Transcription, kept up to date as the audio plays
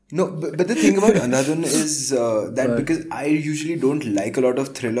No, but the thing about Andhadhun is that But because I usually don't like a lot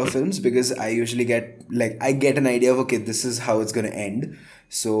of thriller films because I usually I get an idea of okay, this is how it's gonna end.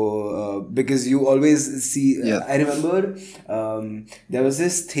 So because you always see, yeah, I remember there was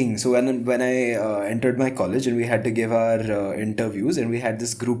this thing. So when I entered my college and we had to give our interviews and we had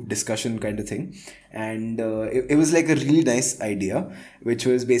this group discussion kind of thing, and it was like a really nice idea, which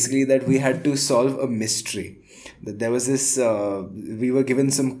was basically that we had to solve a mystery. That there was this we were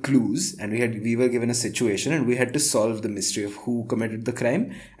given some clues and we were given a situation and we had to solve the mystery of who committed the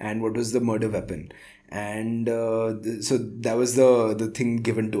crime and what was the murder weapon. And so that was the thing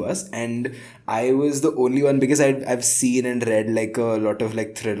given to us, and I was the only one because I've seen and read like a lot of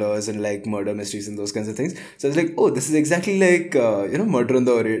like thrillers and like murder mysteries and those kinds of things. So I was like, oh, this is exactly like Murder on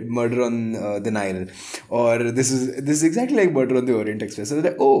the Nile, or this is exactly like Murder on the Orient Express. So I was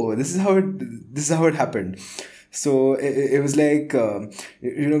like, oh, this is how it happened. So it was like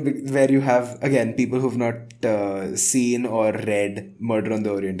where you have again people who've not seen or read Murder on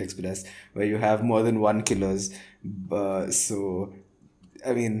the Orient Express, where you have more than one killers. So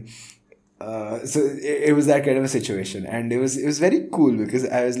I mean, it was that kind of a situation, and it was very cool because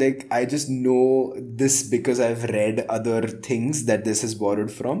I was like, I just know this because I've read other things that this is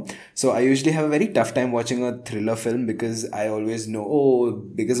borrowed from. So I usually have a very tough time watching a thriller film because I always know, oh,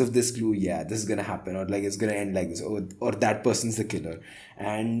 because of this clue, yeah, this is gonna happen, or like it's gonna end like this, or that person's the killer.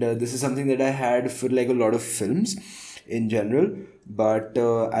 And this is something that I had for like a lot of films in general. But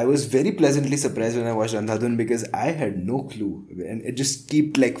I was very pleasantly surprised when I watched Andhadhun because I had no clue, and it just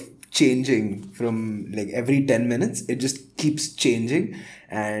kept like changing from like every 10 minutes. It just keeps changing,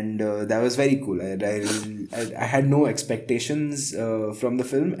 and that was very cool. I had no expectations from the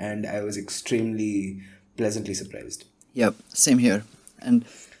film, and I was extremely pleasantly surprised. yep, same here. And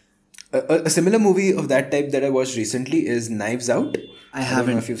A similar movie of that type that I watched recently is Knives Out. I I don't know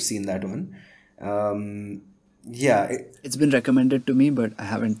haven't. if you've seen that one. Yeah, It's been recommended to me, but I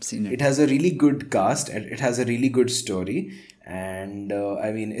haven't seen it it. has a really good cast and it has a really good story. And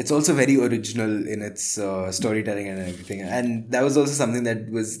I mean, it's also very original in its storytelling and everything. And that was also something that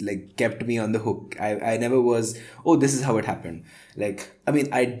was like kept me on the hook. I never was, oh, this is how it happened. Like, I mean,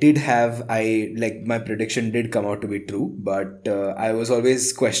 I like my prediction did come out to be true, but I was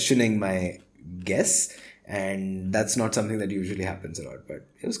always questioning my guess. And that's not something that usually happens a lot, but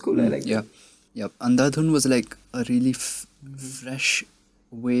it was cool. I liked Yeah, it. yep. Andhadhun was like a really fresh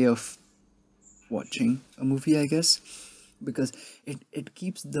way of watching a movie, I guess, because it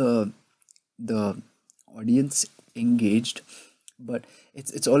keeps the audience engaged, but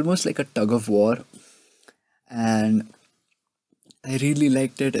it's almost like a tug of war, and I really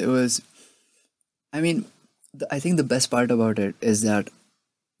liked it. It was, I mean, I think the best part about it is that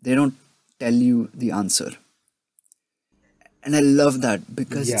they don't tell you the answer, and I love that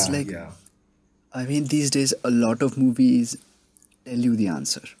because it's Yeah, like, yeah. I mean, these days a lot of movies tell you the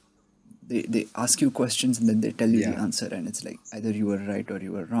answer. They ask you questions and then they tell you the Yeah, answer, and it's like either you were right or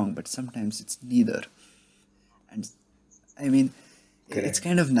you were wrong, but sometimes it's neither. And I mean, it's correct.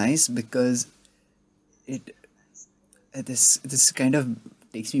 kind of nice because it this kind of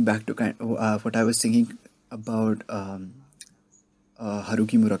takes me back to what I was thinking about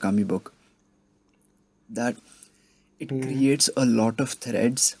Haruki Murakami book, that it creates a lot of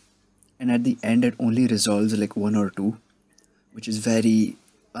threads, and at the end it only resolves like one or two, which is very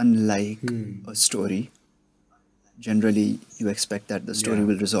unlike a story. Generally, you expect that the story Yeah,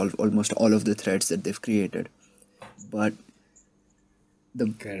 will resolve almost all of the threads that they've created, but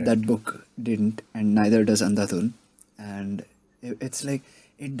that correct. book didn't, and neither does Andhadhun. And it's like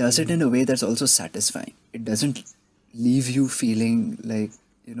it does it in a way that's also satisfying. It doesn't leave you feeling like,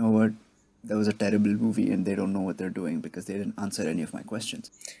 you know what, that was a terrible movie and they don't know what they're doing because they didn't answer any of my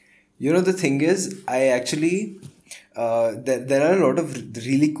questions. You know, the thing is, I actually, there are a lot of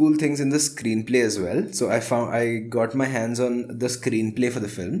really cool things in the screenplay as well. So I got my hands on the screenplay for the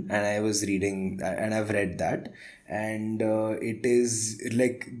film and I was reading, and I've read that. And it is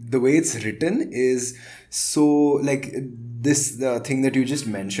like the way it's written is so like this the thing that you just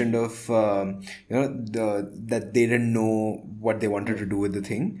mentioned of that they didn't know what they wanted to do with the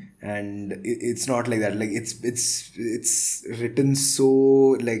thing, and it's not like that. Like it's written so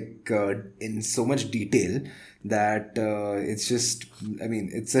like in so much detail that it's just, I mean,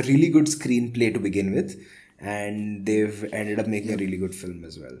 it's a really good screenplay to begin with, and they've ended up making a Yep. really good film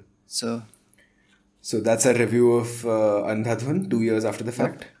as well. So, So that's a review of Andhadhun 2 years after the yep.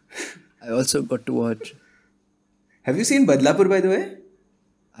 fact. I also got to watch. Have you seen Badlapur, by the way?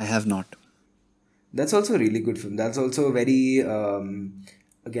 I have not. That's also a really good film. That's also a very,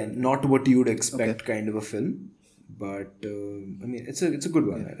 again, not what you would Okay. expect kind of a film. But I mean, it's a good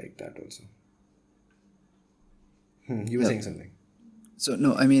one. Yeah. I like that also. You were Yep. saying something. So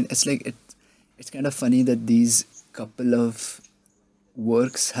no, I mean it's like it's kind of funny that these couple of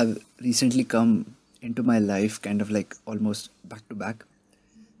works have recently come into my life kind of like almost back to back.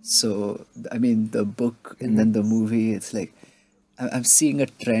 So I mean the book and then the movie, it's like I'm seeing a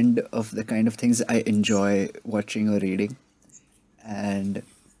trend of the kind of things I enjoy watching or reading. And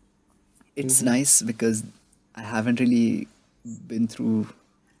it's nice because I haven't really been through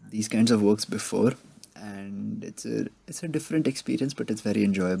these kinds of works before, and it's a different experience, but it's very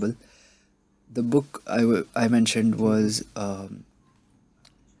enjoyable. The book I mentioned was the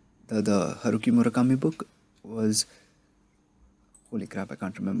Haruki Murakami book was, holy crap, I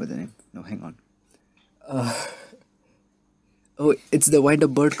can't remember the name. No, hang on. Oh, it's the Wind Up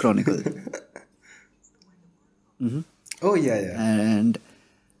Bird Chronicle. Oh yeah, yeah. And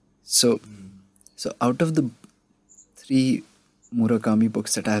so so out of the three Murakami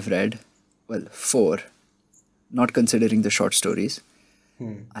books that I've read, well, four, not considering the short stories,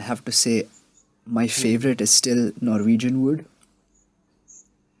 I have to say my favorite is still Norwegian Wood,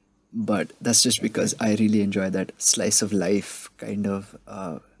 but that's just because I really enjoy that slice of life kind of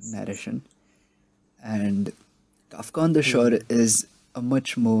narration. And Kafka on the Shore is a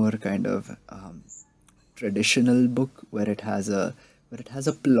much more kind of traditional book where it has a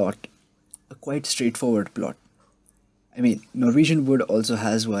plot, a quite straightforward plot. I mean, Norwegian Wood also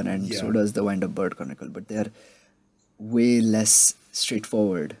has one, and so Yeah. does the Wind Up Bird Chronicle, but they're way less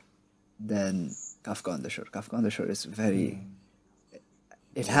straightforward than Kafka on the Shore. Kafka on the Shore is very.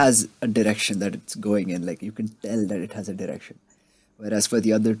 It has a direction that it's going in. Like you can tell that it has a direction. Whereas for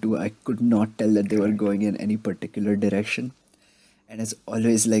the other two, I could not tell that they were Correct. going in any particular direction. And it's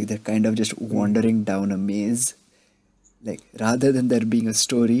always like they're kind of just wandering down a maze. Like rather than there being a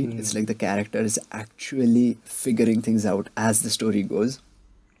story, it's like the character is actually figuring things out as the story goes.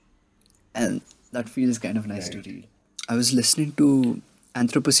 And that feels kind of nice to Right. read. I was listening to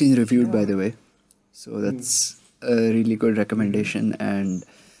Anthropocene Reviewed, by Yeah. the way. So that's a really good recommendation. And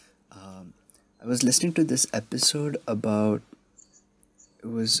I was listening to this episode about, it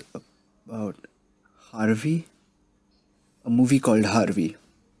was about Harvey, a movie called Harvey.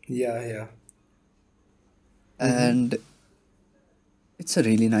 Yeah, yeah. And it's a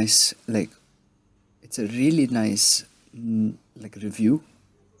really nice, like, it's a really nice, like, review.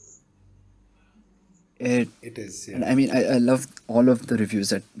 It, It is. and Yeah. I mean, I love all of the reviews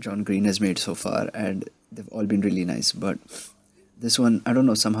that John Green has made so far, and they've all been really nice. But this one, I don't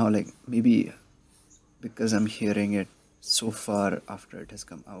know, somehow, like, maybe because I'm hearing it so far after it has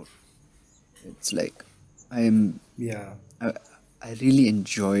come out, it's like I'm Yeah. I, I really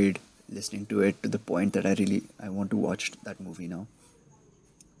enjoyed listening to it to the point that I want to watch that movie now.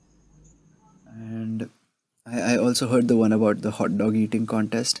 And I also heard the one about the hot dog eating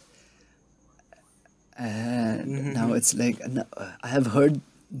contest. And now it's like I have heard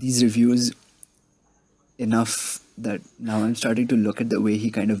these reviews enough that now I'm starting to look at the way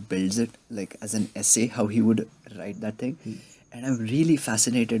he kind of builds it, like as an essay, how he would write that thing. And I'm really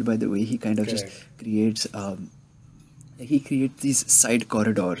fascinated by the way he kind of just Correct. creates like he creates these side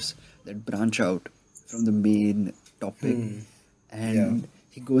corridors that branch out from the main topic, Yeah. and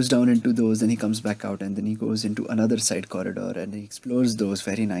he goes down into those and he comes back out, and then he goes into another side corridor and he explores those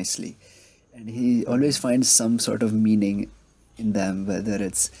very nicely, and he always finds some sort of meaning in them, whether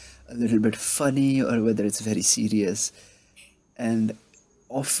it's a little bit funny or whether it's very serious. And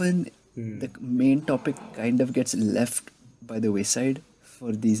often the main topic kind of gets left by the wayside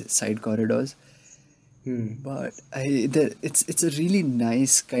for these side corridors. But it's a really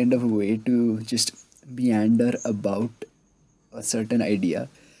nice kind of way to just meander about a certain idea,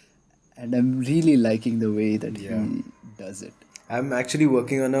 and I'm really liking the way that Yeah. he does it. I'm actually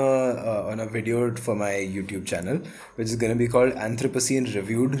working on a video for my YouTube channel, which is gonna be called Anthropocene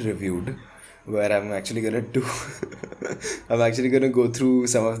Reviewed, where I'm actually gonna do. I'm actually gonna go through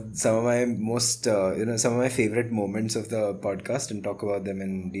some of my most some of my favorite moments of the podcast and talk about them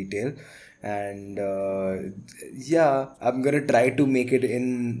in detail. And yeah, I'm gonna try to make it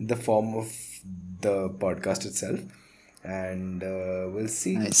in the form of the podcast itself, and we'll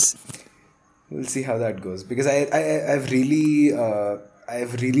see. Nice. We'll see how that goes, because I've really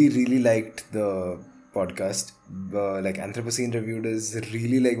liked the podcast. Like Anthropocene Reviewed is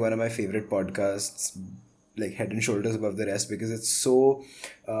really like one of my favorite podcasts, like head and shoulders above the rest, because it's so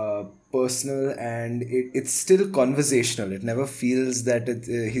personal, and it's still conversational. It never feels that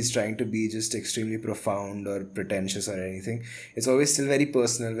he's trying to be just extremely profound or pretentious or anything. It's always still very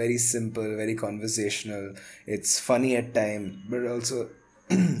personal, very simple, very conversational. It's funny at times, but also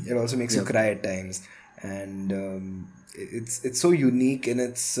it also makes you Yep. cry at times. and it's so unique in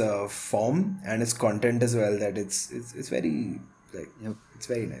its form and its content as well that it's very like Yep. it's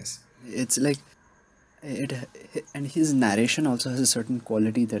very nice. It's like it, and his narration also has a certain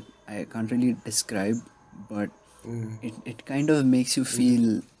quality that I can't really describe, but it kind of makes you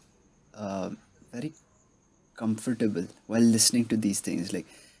feel uh, very comfortable while listening to these things. Like,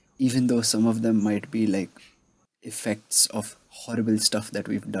 even though some of them might be like effects of horrible stuff that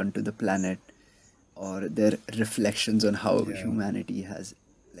we've done to the planet, or their reflections on how Yeah. humanity has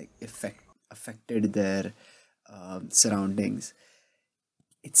like affected their surroundings,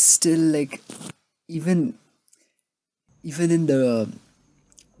 it's still like, even even in the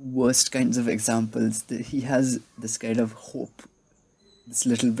worst kinds of examples, he has this kind of hope, this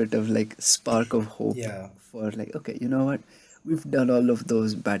little bit of like spark of hope Yeah. for like, okay, you know what, we've done all of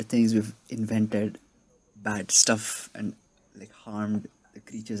those bad things, we've invented bad stuff and like harmed the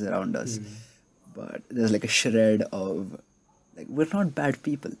creatures around us, but there's like a shred of like, we're not bad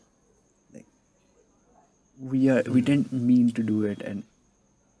people, like we didn't mean to do it, and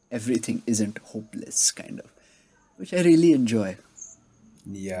everything isn't hopeless, kind of, which I really enjoy.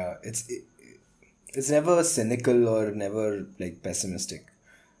 Yeah, it's never cynical or never like pessimistic,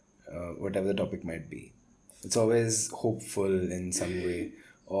 whatever the topic might be. It's always hopeful in some way.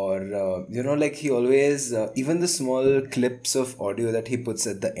 Or, like he always, even the small clips of audio that he puts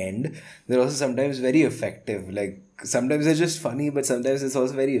at the end, they're also sometimes very effective. Like, sometimes they're just funny, but sometimes it's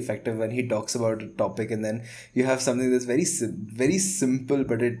also very effective when he talks about a topic and then you have something that's very simple,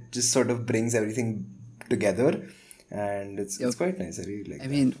 but it just sort of brings everything together. And it's Yep. quite nice. I really I like that.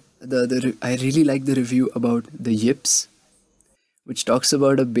 mean, I really like the review about the Yips, which talks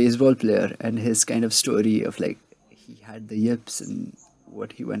about a baseball player and his kind of story of like, he had the yips and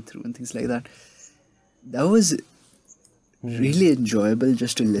what he went through and things like that. That was really enjoyable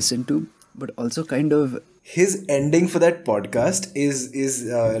just to listen to, but also kind of, His ending for that podcast is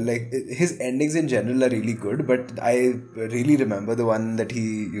like his endings in general are really good, but I really remember the one that he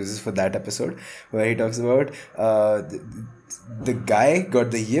uses for that episode where he talks about the guy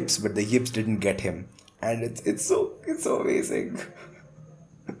got the yips but the yips didn't get him, and it's so amazing.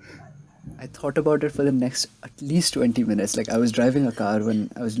 I thought about it for the next at least 20 minutes. Like, I was driving a car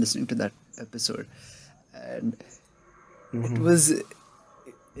when I was listening to that episode, and it was,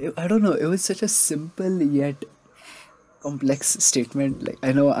 I don't know, it was such a simple yet complex statement. Like,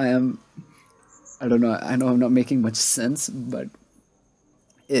 I don't know, I know I'm not making much sense, but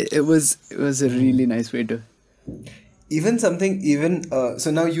it was a really nice way to. Even something even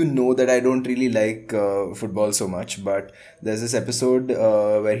so now you know that I don't really like football so much, but there's this episode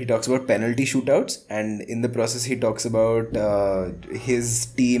where he talks about penalty shootouts, and in the process he talks about his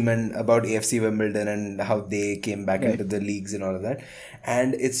team and about AFC Wimbledon and how they came back Right. into the leagues and all of that,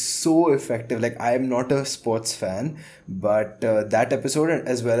 and it's so effective. Like, I am not a sports fan, but that episode,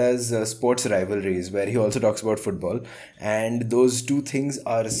 as well as sports rivalries where he also talks about football, and those two things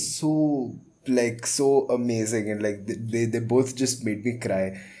are so amazing, and like they both just made me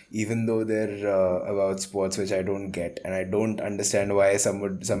cry, even though they're about sports which I don't get, and I don't understand why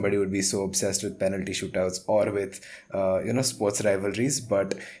somebody would be so obsessed with penalty shootouts or with sports rivalries,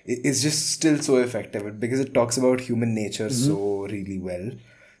 but it's just still so effective because it talks about human nature Hmm. so really well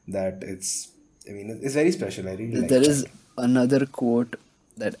that it's very special. I really There like is that. another quote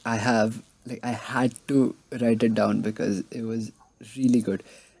that I have, like, I had to write it down because it was really good.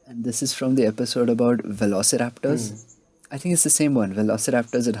 And this is from the episode about velociraptors. I think it's the same one.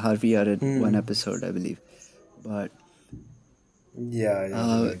 Velociraptors and Harvey are in one episode, I believe. But Yeah, they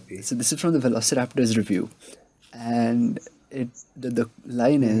might be. so this is from the Velociraptors review, and the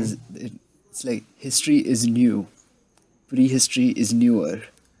line is, it's like, history is new, prehistory is newer,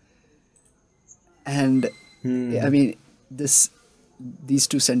 and I mean, this these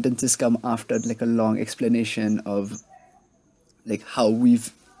two sentences come after like a long explanation of like how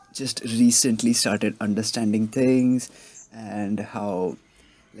we've just recently started understanding things, and how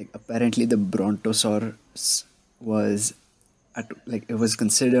like apparently the brontosaurus was like, it was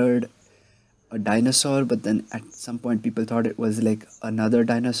considered a dinosaur, but then at some point people thought it was like another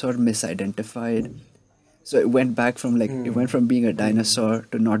dinosaur misidentified. So it went from being a dinosaur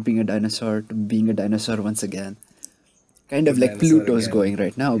to not being a dinosaur to being a dinosaur once again. Kind To of like dinosaur Pluto's again. going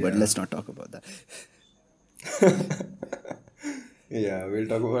right now, but Yeah. let's not talk about that. Yeah, we'll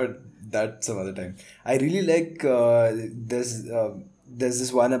talk about that some other time. I really like this. there's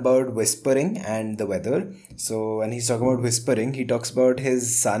this one about whispering and the weather. So when he's talking about whispering, he talks about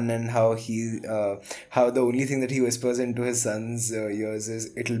his son and how the only thing that he whispers into his son's ears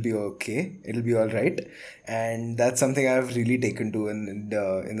is "It'll be okay, it'll be all right," and that's something I've really taken to, and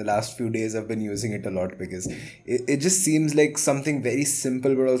in the last few days I've been using it a lot because it just seems like something very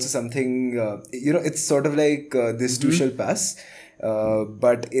simple, but also something it's sort of like this too shall pass,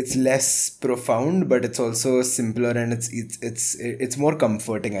 but it's less profound, but it's also simpler, and it's more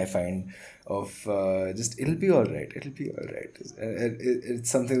comforting, I find. Of just it'll be all right, it'll be all right. It's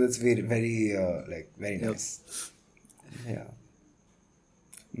something that's very very like very Yep. nice. Yeah.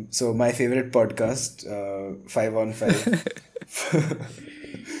 So my favorite podcast, 5 on 5.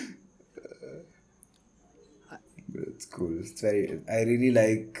 It's cool. It's very. I really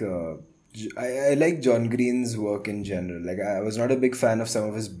like. I like John Green's work in general. Like I was not a big fan of some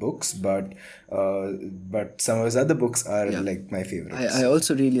of his books, but some of his other books are Yeah. like my favorites. I So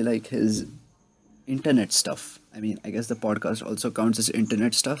also really like his internet stuff. I mean, I guess the podcast also counts as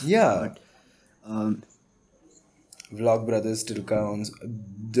internet stuff, yeah, but um, Vlog Brothers still counts.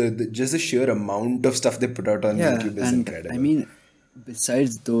 The just the sheer amount of stuff they put out on yeah, YouTube is and I incredible. mean,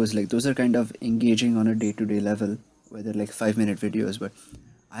 besides those, like those are kind of engaging on a day-to-day level, where they're like 5-minute videos. But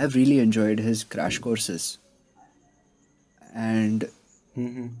I have really enjoyed his crash courses, and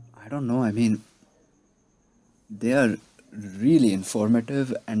I don't know. I mean, they are really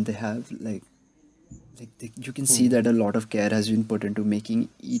informative, and they have you can see that a lot of care has been put into making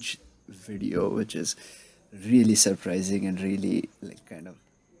each video, which is really surprising and really like kind of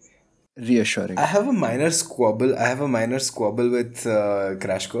reassuring. I have a minor squabble. I have a minor squabble with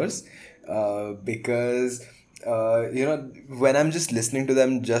Crash Course because when I'm just listening to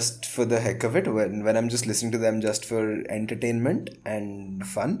them just for the heck of it, when I'm just listening to them just for entertainment and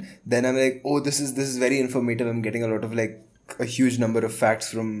fun, then I'm like, oh, this is very informative. I'm getting a lot of like a huge number of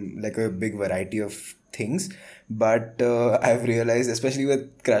facts from like a big variety of things. But I've realized, especially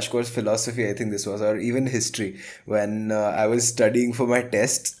with Crash Course Philosophy, I think this was, or even history, when I was studying for my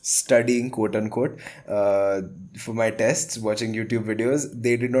tests, studying quote unquote, for my tests, watching YouTube videos,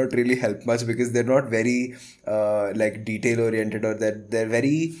 they did not really help much because they're not very like detail oriented, or that they're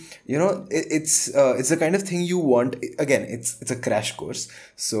very, it's the kind of thing you want. Again, it's a crash course,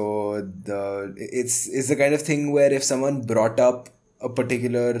 so it's the kind of thing where if someone brought up a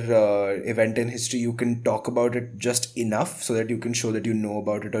particular event in history, you can talk about it just enough so that you can show that you know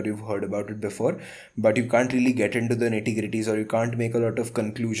about it or you've heard about it before, but you can't really get into the nitty gritties, or you can't make a lot of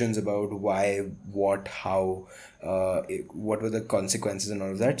conclusions about why, what, how, what were the consequences and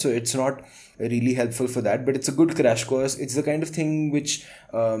all of that. So it's not really helpful for that, but it's a good crash course. It's the kind of thing which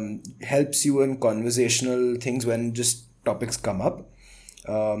helps you in conversational things when just topics come up,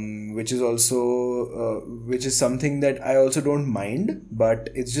 which is also which is something that I also don't mind, but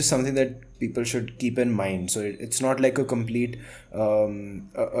it's just something that people should keep in mind. So it's not like a complete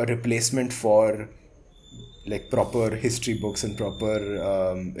a replacement for like proper history books and proper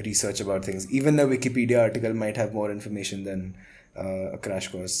research about things. Even a Wikipedia article might have more information than a crash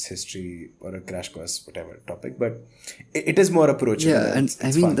course history or a crash course whatever topic, but it is more approachable Yeah, and and I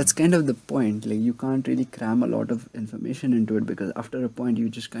it's mean that's fun. kind of the point. Like you can't really cram a lot of information into it because after a point you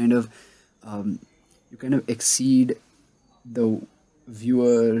just kind of you kind of exceed the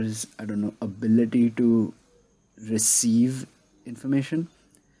viewer's, I don't know, ability to receive information.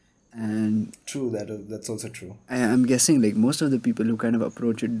 And True, that's also true. I'm guessing like most of the people who kind of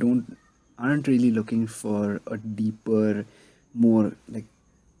approach it don't aren't really looking for a deeper, more like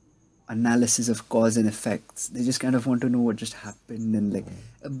analysis of cause and effects. They just kind of want to know what just happened and like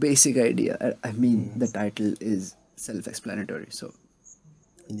a basic idea. I mean, the title is self-explanatory, so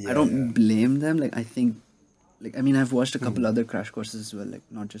I Yeah, yeah. don't blame them. Like I think, like I mean, I've watched a couple other crash courses as well, like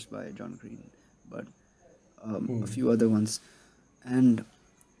not just by John Green, but a few other ones, and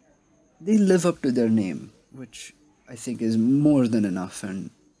they live up to their name, which I think is more than enough and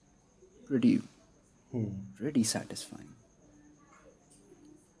pretty, pretty satisfying.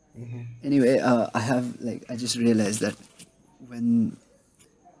 Anyway, I have like I just realized that when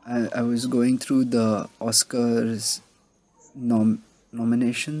I was going through the Oscars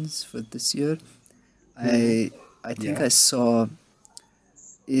nominations for this year, I I think Yeah. I saw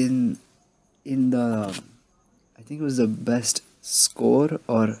in in the I think it was the best score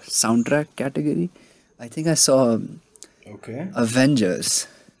or soundtrack category. I think I saw Okay. Avengers,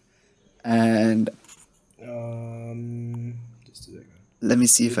 and Just a second. let me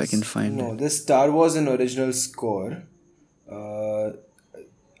see if I can It's find no, it. this Star Wars an original score. Uh,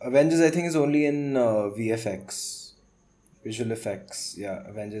 Avengers, I think, is only in VFX, visual effects. Yeah,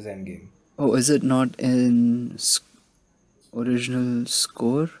 Avengers Endgame. Oh, is it not in? Original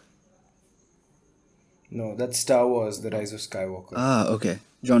score? No, that's Star Wars: The Rise of Skywalker. Ah, okay.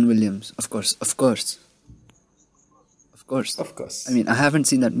 John Williams. Of course, of course, of course. Of I course. mean, I haven't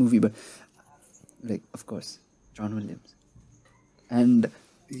seen that movie, but like, of course, John Williams. And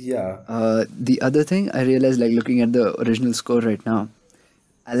Yeah. the other thing I realized, like looking at the original score right now,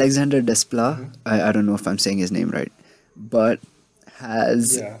 Alexander Desplat, I don't know if I'm saying his name right, but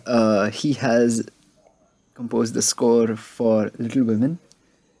has Yeah. he has composed the score for Little Women,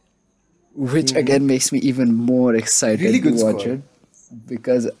 which again makes me even more Really excited to good watch score. it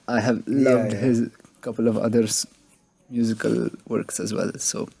because I have Yeah, loved yeah. his couple of other musical works as well.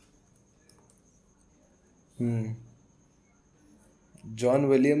 So John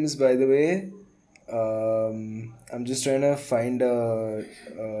Williams, by the way, I'm just trying to find a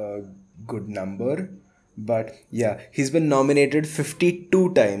good number, but yeah, he's been nominated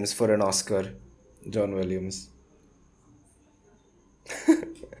 52 times for an Oscar. John Williams.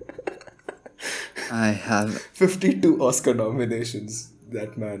 I have, 52 Oscar nominations.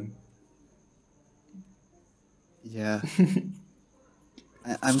 That man. yeah,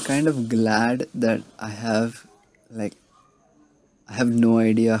 I'm kind of glad that like, I have no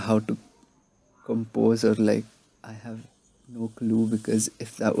idea how to compose, or like, I have no clue, because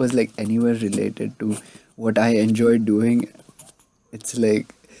if that was like anywhere related to what I enjoy doing, it's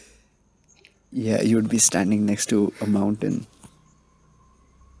like, yeah, you would be standing next to a mountain.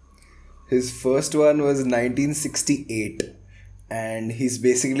 His first one was 1968, and he's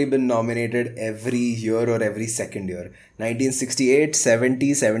basically been nominated every year or every second year. 1968,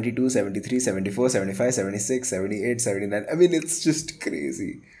 70, 72, 73, 74, 75, 76, 78, 79. I mean, it's just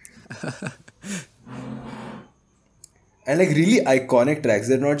crazy. And like really iconic tracks.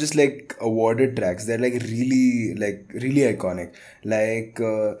 They're not just like awarded tracks. They're like really iconic. Like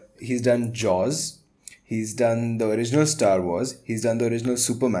he's done Jaws. He's done the original Star Wars. He's done the original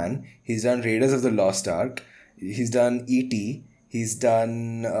Superman. He's done Raiders of the Lost Ark. He's done E.T. He's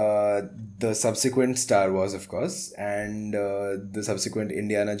done the subsequent Star Wars, of course, and the subsequent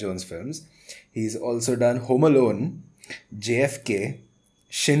Indiana Jones films. He's also done Home Alone, JFK,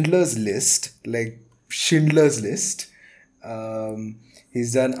 Schindler's List, like Schindler's List.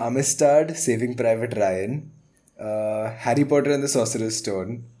 He's done Amistad, Saving Private Ryan, Harry Potter and the Sorcerer's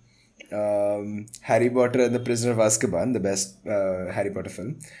Stone, Harry Potter and the Prisoner of Azkaban, the best Harry Potter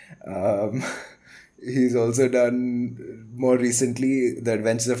film. Um, he's also done more recently The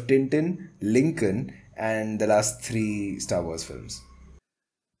Adventures of Tintin, Lincoln, and the last three Star Wars films.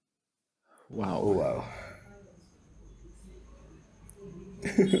 Wow. Oh wow.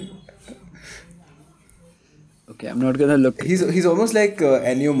 Okay, I'm not gonna look. He's almost like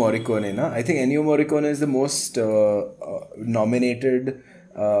Ennio Morricone, na? I think Ennio Morricone is the most nominated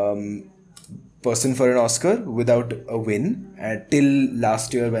person for an Oscar without a win. Till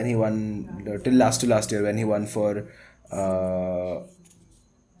last year when he won, till last to last year when he won for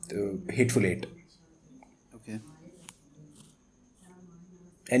Hateful Eight. Okay.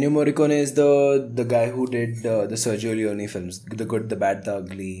 Ennio Morricone is the guy who did the Sergio Leone films, The Good, the Bad, the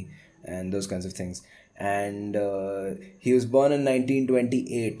Ugly, and those kinds of things. And he was born in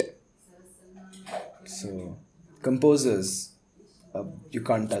 1928. So, composers, you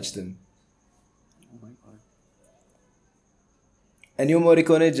can't touch them. Oh my god. Ennio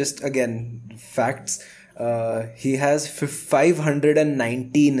Morricone, just again, facts. He has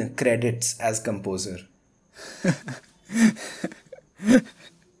 519 credits as composer.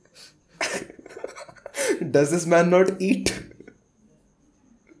 Does this man not eat?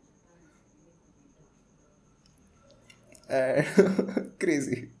 Uh,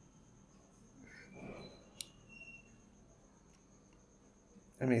 crazy.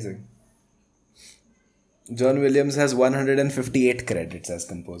 Amazing. John Williams has 158 credits as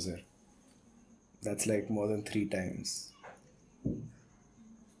composer. That's like more than three times.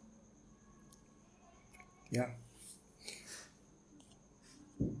 Yeah.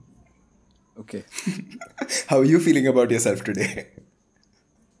 Okay. How are you feeling about yourself today?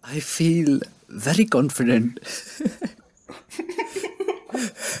 I feel very confident.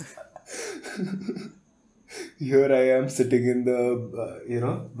 Here I am sitting in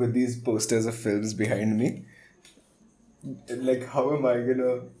with these posters of films behind me. And like, how am I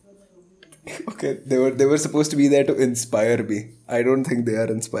gonna? Okay, they were supposed to be there to inspire me. I don't think they are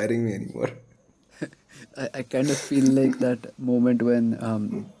inspiring me anymore. I kind of feel like that moment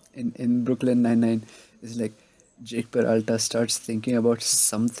when in Brooklyn Nine-Nine is like Jake Peralta starts thinking about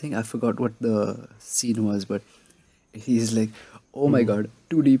something. I forgot what the scene was, but he's like, "Oh my god,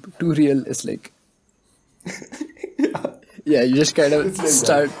 too deep, too real." It's like, yeah, you just kind of It's like that.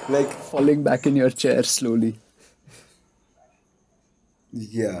 start Like falling back in your chair slowly.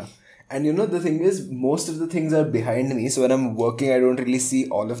 Yeah. And the thing is, most of the things are behind me. So when I'm working, I don't really see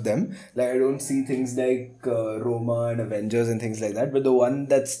all of them. Like, I don't see things like Roma and Avengers and things like that. But the one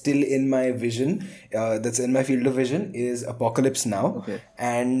that's still in my vision, that's in my field of vision, is Apocalypse Now. Okay.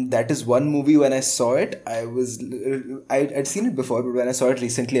 And that is one movie. When I saw it, I'd seen it before, but when I saw it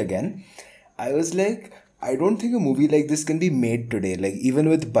recently again, I was like, I don't think a movie like this can be made today. Like, even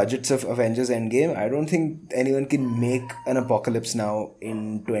with budgets of Avengers Endgame, I don't think anyone can make an Apocalypse Now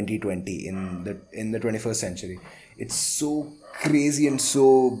in 2020, in the 21st century. It's so crazy and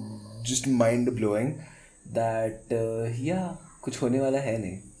so just mind blowing that yeah, कुछ होने वाला है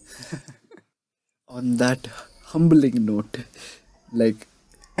नहीं. On that humbling note, like,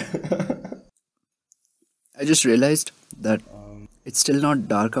 I just realized that it's still not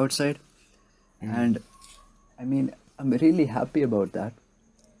dark outside, and I mean, I'm really happy about that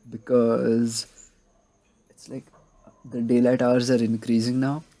because it's like the daylight hours are increasing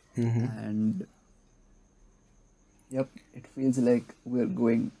now, and yep, it feels like we're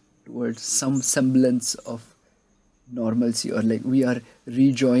going towards some semblance of normalcy, or like we are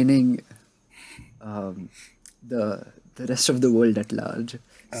rejoining um, the rest of the world at large,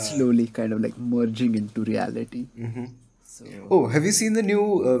 slowly kind of like merging into reality. So Oh, have you seen the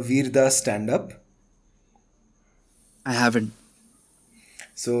new Veer Das stand up? I haven't.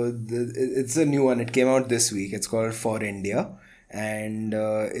 So it's a new one. It came out this week. It's called For India, and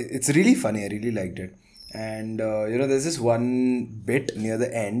it's really funny. I really liked it. And there's this one bit near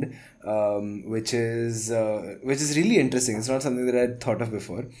the end, which is really interesting. It's not something that I'd thought of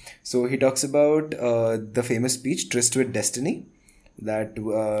before. So he talks about the famous speech "Tryst with Destiny" that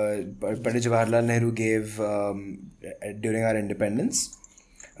Pandit Jawaharlal Nehru gave during our independence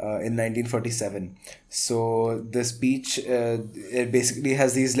in 1947. So the speech, it basically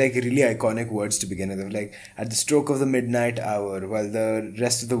has these like really iconic words to begin with, like at the stroke of the midnight hour, while the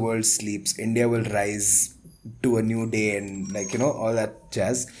rest of the world sleeps, India will rise to a new day, and like all that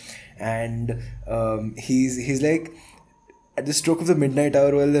jazz. And he's like, at the stroke of the midnight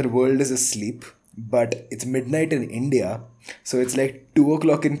hour while the world is asleep, but it's midnight in India, so it's like 2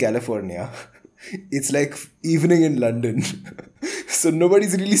 o'clock in California. It's like evening in London, so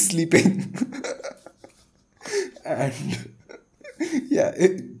nobody's really sleeping. And yeah,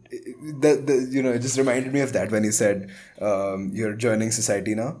 it just reminded me of that when you said you're joining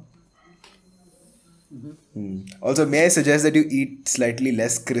society now. Also, may I suggest that you eat slightly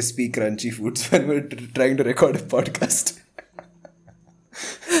less crispy, crunchy foods when we're trying to record a podcast?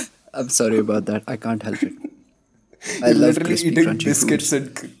 I'm sorry about that. I can't help it. I You're love literally crispy, eating crunchy biscuits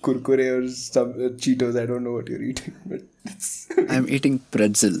foods. and kurkure or some Cheetos. I don't know what you're eating, but it's I'm eating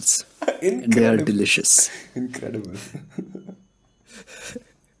pretzels, and they are incredible. delicious. Incredible.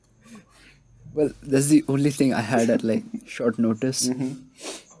 Well, that's the only thing I had at like short notice.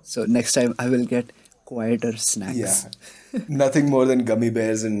 So next time I will get quieter snacks. Yeah. Nothing more than gummy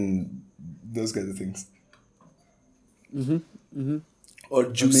bears and those kinds of things. Or Or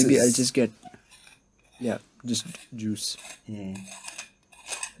maybe I'll juices. just get, yeah, just juice.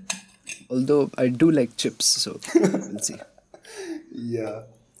 Although I do like chips, so we'll see. Yeah.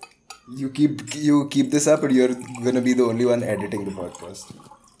 You keep this up, or you're gonna be the only one editing the podcast.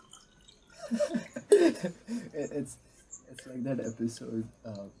 It's like that episode.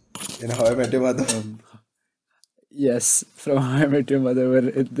 In How I Met Your Mother. Yes, from How I Met Your Mother, where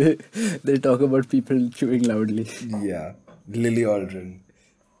they talk about people chewing loudly. Yeah. Lily Aldrin.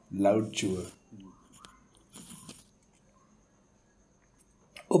 Loud chewer.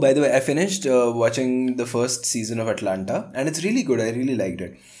 Oh, by the way, I finished watching the first season of Atlanta, and it's really good. I really liked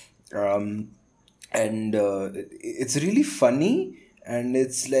it. Um, and it's really funny, and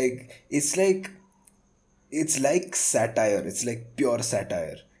it's like satire. It's like pure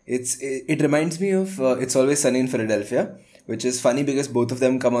satire. It reminds me of It's Always Sunny in Philadelphia, which is funny because both of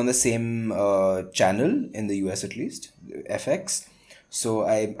them come on the same channel in the US, at least, FX. So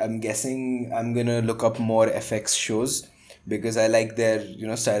I'm guessing I'm gonna look up more FX shows because I like their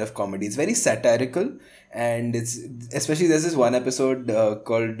style of comedy. It's very satirical, and it's especially there's this one episode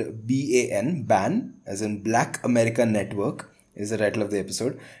called BAN, as in Black American Network is the title of the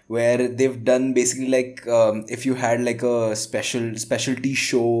episode, where they've done basically like if you had like a specialty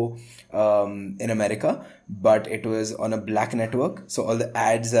show in America, but it was on a black network, so all the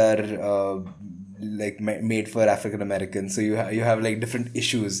ads are like made for African Americans. So you have like different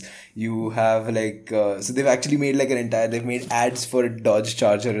issues. You have like so they've actually made like they've made ads for Dodge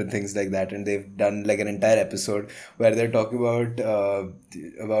Charger and things like that, and they've done like an entire episode where they're talking about the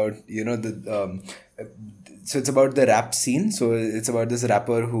so it's about the rap scene. So it's about this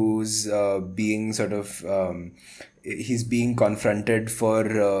rapper who's being sort of he's being confronted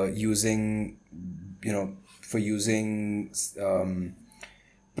for using, you know, for using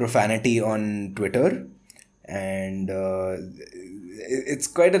profanity on Twitter, and it's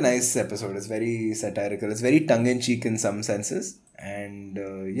quite a nice episode. It's very satirical. It's very tongue in cheek in some senses, and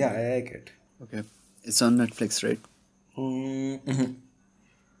yeah, I like it. Okay. It's on Netflix, right? Mm-hmm.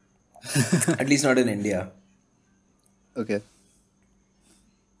 At least not in India. Okay.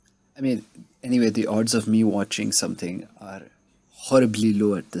 I mean, anyway, the odds of me watching something are horribly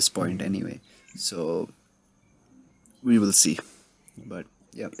low at this point anyway. So we will see. But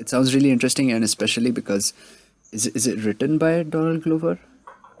yeah, it sounds really interesting, and especially because is it written by Donald Glover?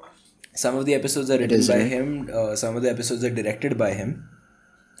 Some of the episodes are It written is, by right? him. Some of the episodes are directed by him,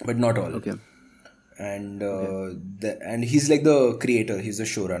 but not all. Okay. And Okay. and he's like the creator. He's the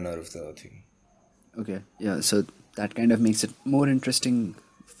showrunner of the thing. Okay. Yeah, so that kind of makes it more interesting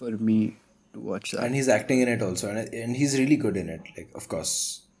for me to watch that. And he's acting in it also, and he's really good in it. Like, of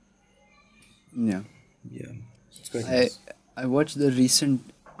course, Yeah. yeah, it's quite I nice. I watched the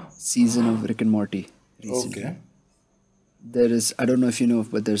recent season of Rick and Morty recently. Okay. There is, I don't know if you know,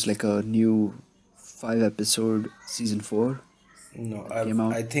 but there's like a new 5 episode season 4 No, that came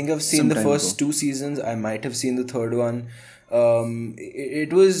out I think I've seen some the time first ago. two seasons. I might have seen the third one.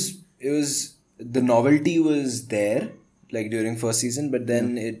 It was the novelty was there like during first season, but Yeah.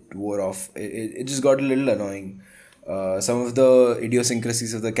 then it wore off. It just got a little annoying. Some of the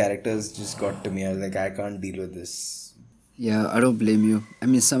idiosyncrasies of the characters just got to me. I was like, I can't deal with this. Yeah, I don't blame you. I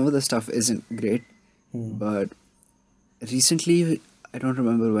mean, some of the stuff isn't great, but recently, I don't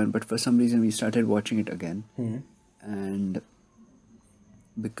remember when, but for some reason we started watching it again. And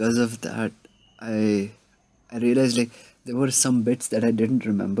because of that, I I realized like there were some bits that I didn't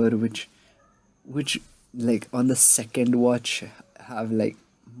remember, which like on the second watch have like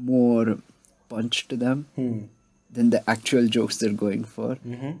more punch to them than the actual jokes they're going for.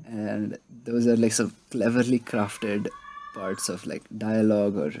 And those are like some cleverly crafted parts of like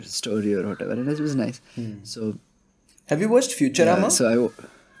dialogue or story or whatever, and it was nice. So Have you watched yeah, Futurama?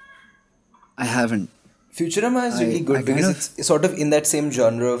 I haven't. Futurama is really I good kind because of it's sort of in that same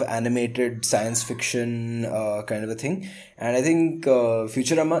genre of animated science fiction kind of a thing. And I think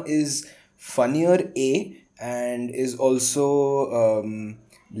Futurama is funnier, and is also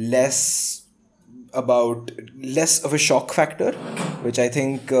less less of a shock factor, which I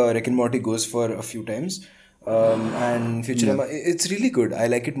think Rick and Morty goes for a few times. And yeah. Futurama, it's really good. I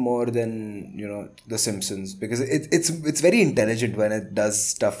like it more than The Simpsons because it's very intelligent when it does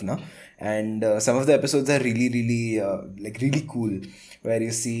stuff, now. And some of the episodes are really really like really cool, where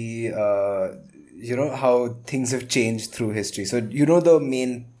you see how things have changed through history. So the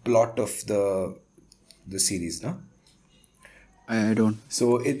main plot of the series, no? I don't.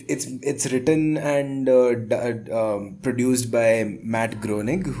 So it's written and produced by Matt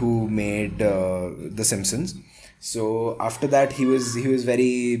Groening, who made The Simpsons. So after that, he was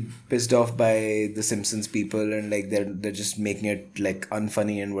very pissed off by The Simpsons people, and like they're just making it like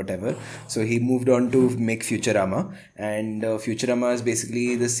unfunny and whatever. So he moved on to make Futurama, and Futurama is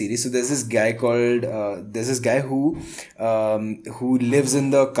basically the series. So there's this guy who lives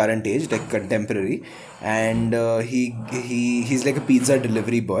in the current age, like contemporary, and he's like a pizza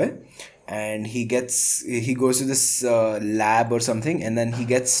delivery boy, and he goes to this lab or something, and then he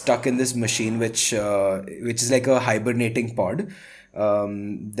gets stuck in this machine which is like a hibernating pod.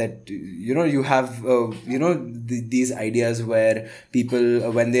 That you have these ideas where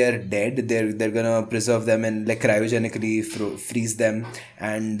people, when they are dead, they're gonna preserve them and like cryogenically freeze them,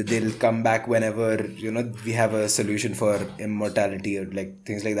 and they'll come back whenever we have a solution for immortality or like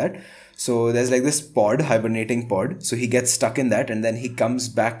things like that. So there's like this hibernating pod. So he gets stuck in that, and then he comes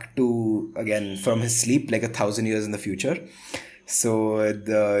back to again from his sleep like 1,000 years in the future. So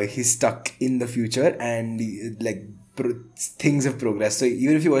he's stuck in the future, and like things have progressed. So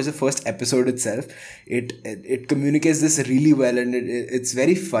even if you watch the first episode itself, it communicates this really well, and it's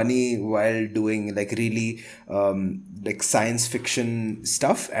very funny while doing like really like science fiction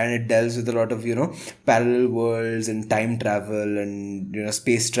stuff, and it deals with a lot of parallel worlds and time travel and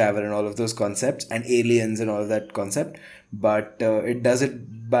space travel and all of those concepts and aliens and all of that concept. But it does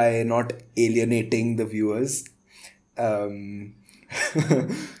it by not alienating the viewers. um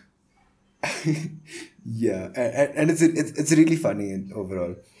yeah, and it's really funny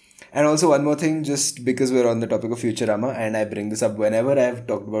overall. And also one more thing, just because we're on the topic of Futurama, and I bring this up whenever I've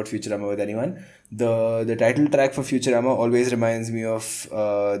talked about Futurama with anyone, the title track for Futurama always reminds me of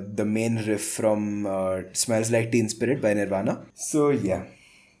the main riff from Smells Like Teen Spirit by Nirvana. So yeah,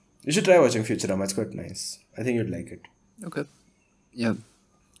 you should try watching Futurama. It's quite nice. I think you'd like it. Okay. Yeah.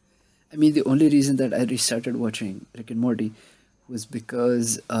 I mean, the only reason that I restarted watching Rick and Morty was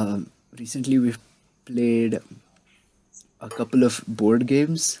because recently we've played a couple of board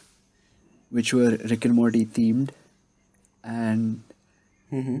games which were Rick and Morty themed, and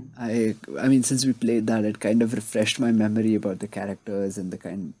I mean, since we played that, it kind of refreshed my memory about the characters and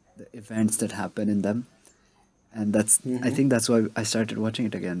the events that happen in them, and I think that's why I started watching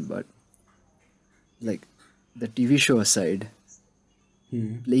it again. But like the TV show aside,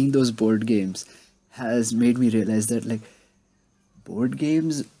 playing those board games has made me realize that like board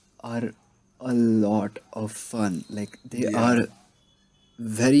games are a lot of fun. Like they Yeah. are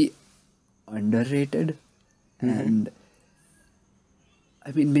very underrated, and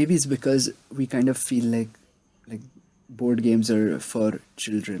I mean maybe it's because we kind of feel like board games are for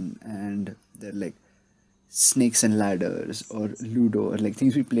children and they're like snakes and ladders or ludo or like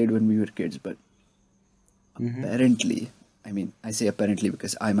things we played when we were kids, but apparently, I mean, I say apparently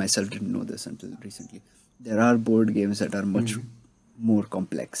because I myself didn't know this until recently. There are board games that are much more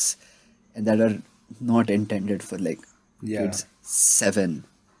complex and that are not intended for like Yeah. kids 7.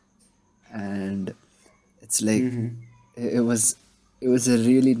 And it's like it it was a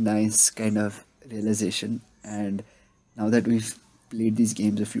really nice kind of realization. And now that we've played these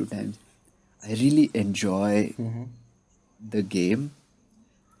games a few times, I really enjoy the game,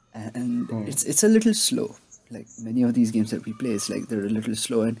 and it's a little slow. Like many of these games that we play, it's like they're a little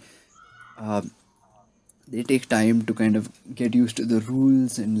slow, and they take time to kind of get used to the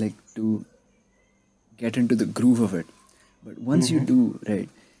rules and like to get into the groove of it. But once you do, right,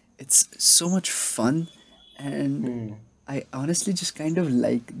 it's so much fun, and I honestly just kind of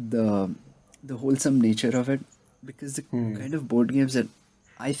like the wholesome nature of it, because the kind of board games that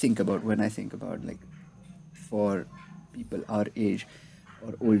I think about when I think about like for people our age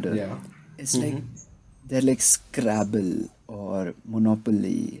or older, Yeah. it's like they're like Scrabble or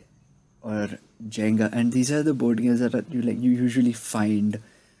Monopoly or Jenga, and these are the board games that you usually find,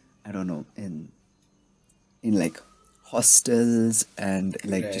 I don't know, in like hostels and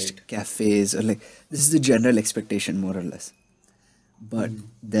like Right. just cafes, or like this is the general expectation more or less. But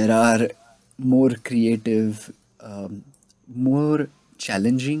there are more creative, more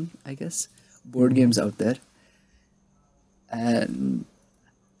challenging, I guess, board games out there, and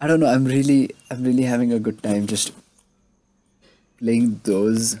I don't know. I'm really having a good time just playing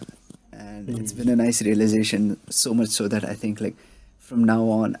those, and it's been a nice realization. So much so that I think like from now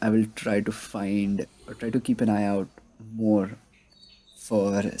on, I will try to find or try to keep an eye out more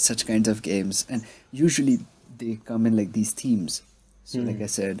for such kinds of games. And usually they come in like these themes. So like I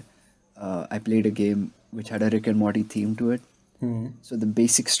said, I played a game which had a Rick and Morty theme to it. So the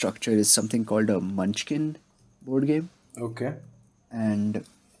basic structure is something called a Munchkin board game, Okay. and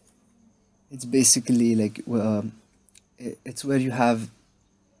it's basically like it's where you have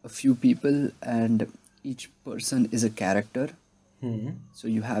a few people and each person is a character. So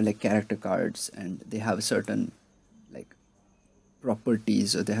you have like character cards and they have certain like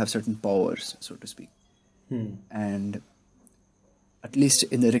properties, or they have certain powers, so to speak. And at least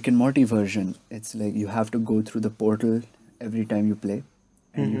in the Rick and Morty version, it's like you have to go through the portal every time you play,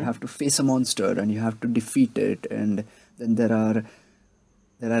 and you have to face a monster and you have to defeat it. And then there are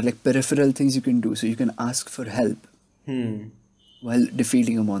like peripheral things you can do. So you can ask for help while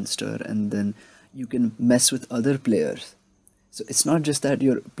defeating a monster, and then you can mess with other players. So it's not just that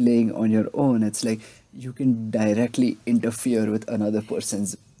you're playing on your own, it's like you can directly interfere with another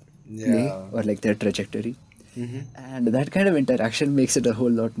person's play Yeah. or like their trajectory. And that kind of interaction makes it a whole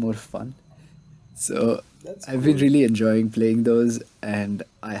lot more fun. So That's I've been cool. really enjoying playing those, and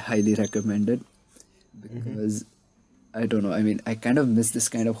I highly recommend it because I don't know. I mean, I kind of miss this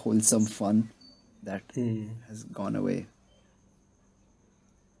kind of wholesome fun that has gone away.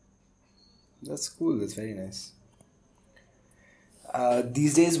 That's cool. That's very nice.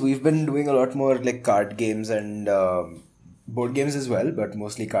 These days, we've been doing a lot more like card games and board games as well, but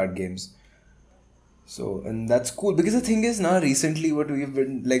mostly card games. So, and that's cool because the thing is now recently what we've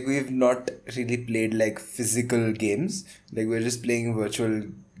been like, we've not really played like physical games. Like we're just playing virtual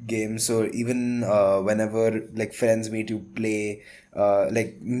games. So even whenever like friends meet, you play.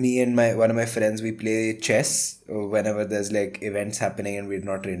 Like me and my one of my friends, we play chess whenever there's like events happening and we're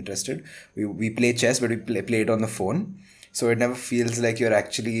not interested. We play chess, but we play it on the phone, so it never feels like you're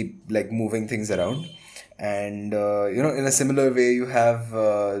actually like moving things around. And in a similar way you have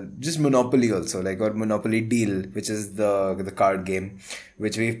just Monopoly also, like, or Monopoly Deal, which is the card game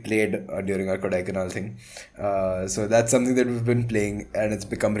which we've played during our Kodaikanal thing. So that's something that we've been playing and it's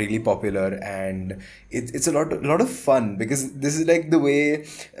become really popular, and it's a lot of fun because this is like the way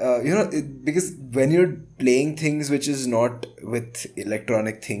because when you're playing things which is not with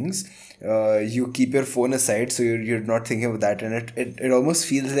electronic things, you keep your phone aside, so you're not thinking of that, and it almost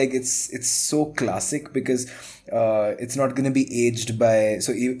feels like it's so classic because it's not going to be aged by.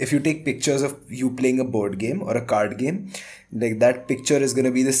 So if you take pictures of you playing a board game or a card game, like that picture is going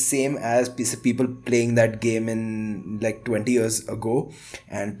to be the same as people playing that game in like 20 years ago,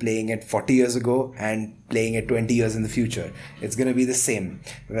 and playing it 40 years ago, and playing it 20 years in the future. It's going to be the same.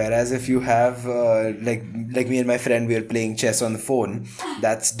 Whereas if you have like me and my friend, we are playing chess on the phone,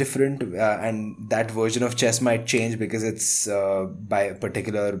 that's different, and that version of chess might change because it's by a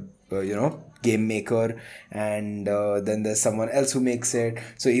particular game maker, and then there's someone else who makes it.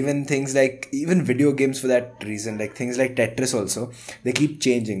 So even things like, even video games for that reason, like things like Tetris also, they keep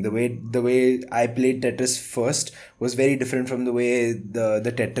changing. The way I played Tetris first was very different from the way the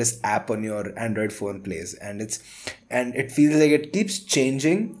Tetris app on your Android phone plays, and it feels like it keeps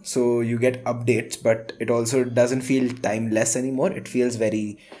changing. So you get updates, but it also doesn't feel timeless anymore. It feels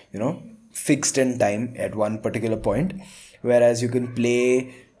very, fixed in time at one particular point. Whereas you can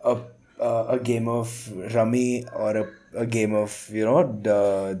play a game of rummy, or a game of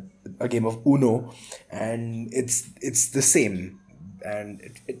a game of Uno, and it's the same, and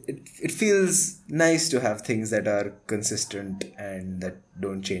it feels nice to have things that are consistent and that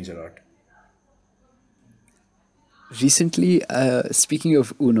don't change a lot. Recently, speaking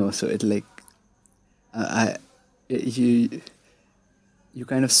of Uno, so it like I you you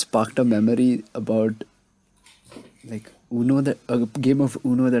kind of sparked a memory about like Uno, that a game of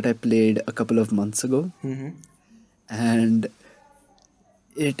Uno that I played a couple of months ago, and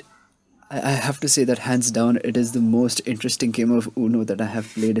it I have to say that hands down it is the most interesting game of Uno that I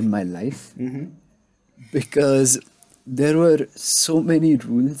have played in my life, because there were so many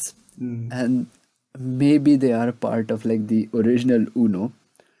rules, and maybe they are part of like the original Uno,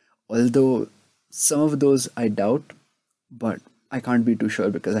 although some of those I doubt, but I can't be too sure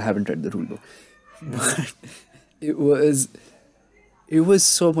because I haven't read the rule book. But it was it was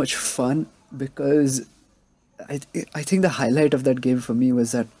so much fun because I I think the highlight of that game for me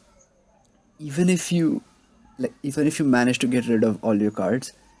was that even if you even if you manage to get rid of all your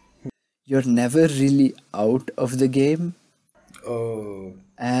cards, you're never really out of the game, Oh.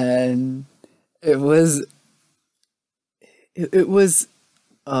 and it was it was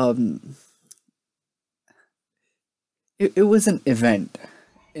um it was an event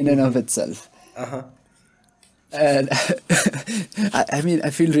in and of itself. And I mean, I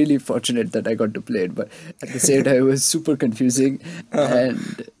feel really fortunate that I got to play it, but at the same time, it was super confusing,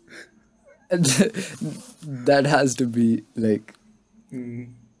 and that has to be like a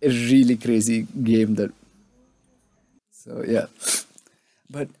really crazy game. That so yeah,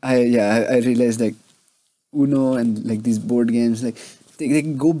 but I realized like Uno and like these board games, like they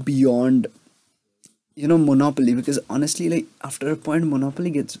go beyond Monopoly, because honestly, like after a point,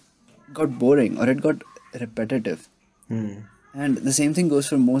 Monopoly got boring, or it got repetitive. And the same thing goes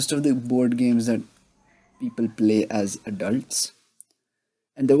for most of the board games that people play as adults.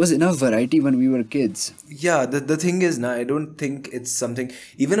 And there was enough variety when we were kids. Yeah, the thing is now, I don't think it's something,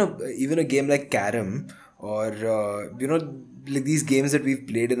 even a game like Carom, or like these games that we've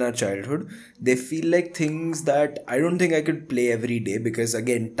played in our childhood, they feel like things that I don't think I could play every day, because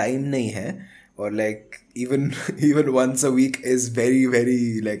again, time nahi hai, or like even even once a week is very,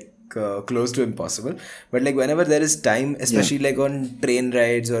 very like close to impossible. But like whenever there is time, Yeah. especially like on train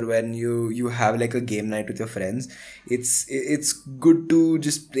rides, or when you have like a game night with your friends, it's good to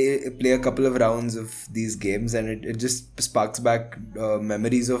just play a couple of rounds of these games, and it just sparks back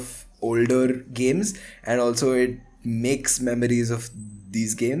memories of older games, and also it makes memories of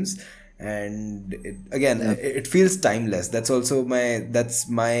these games. And again, Yeah. it feels timeless. That's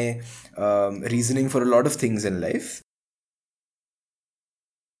my reasoning for a lot of things in life.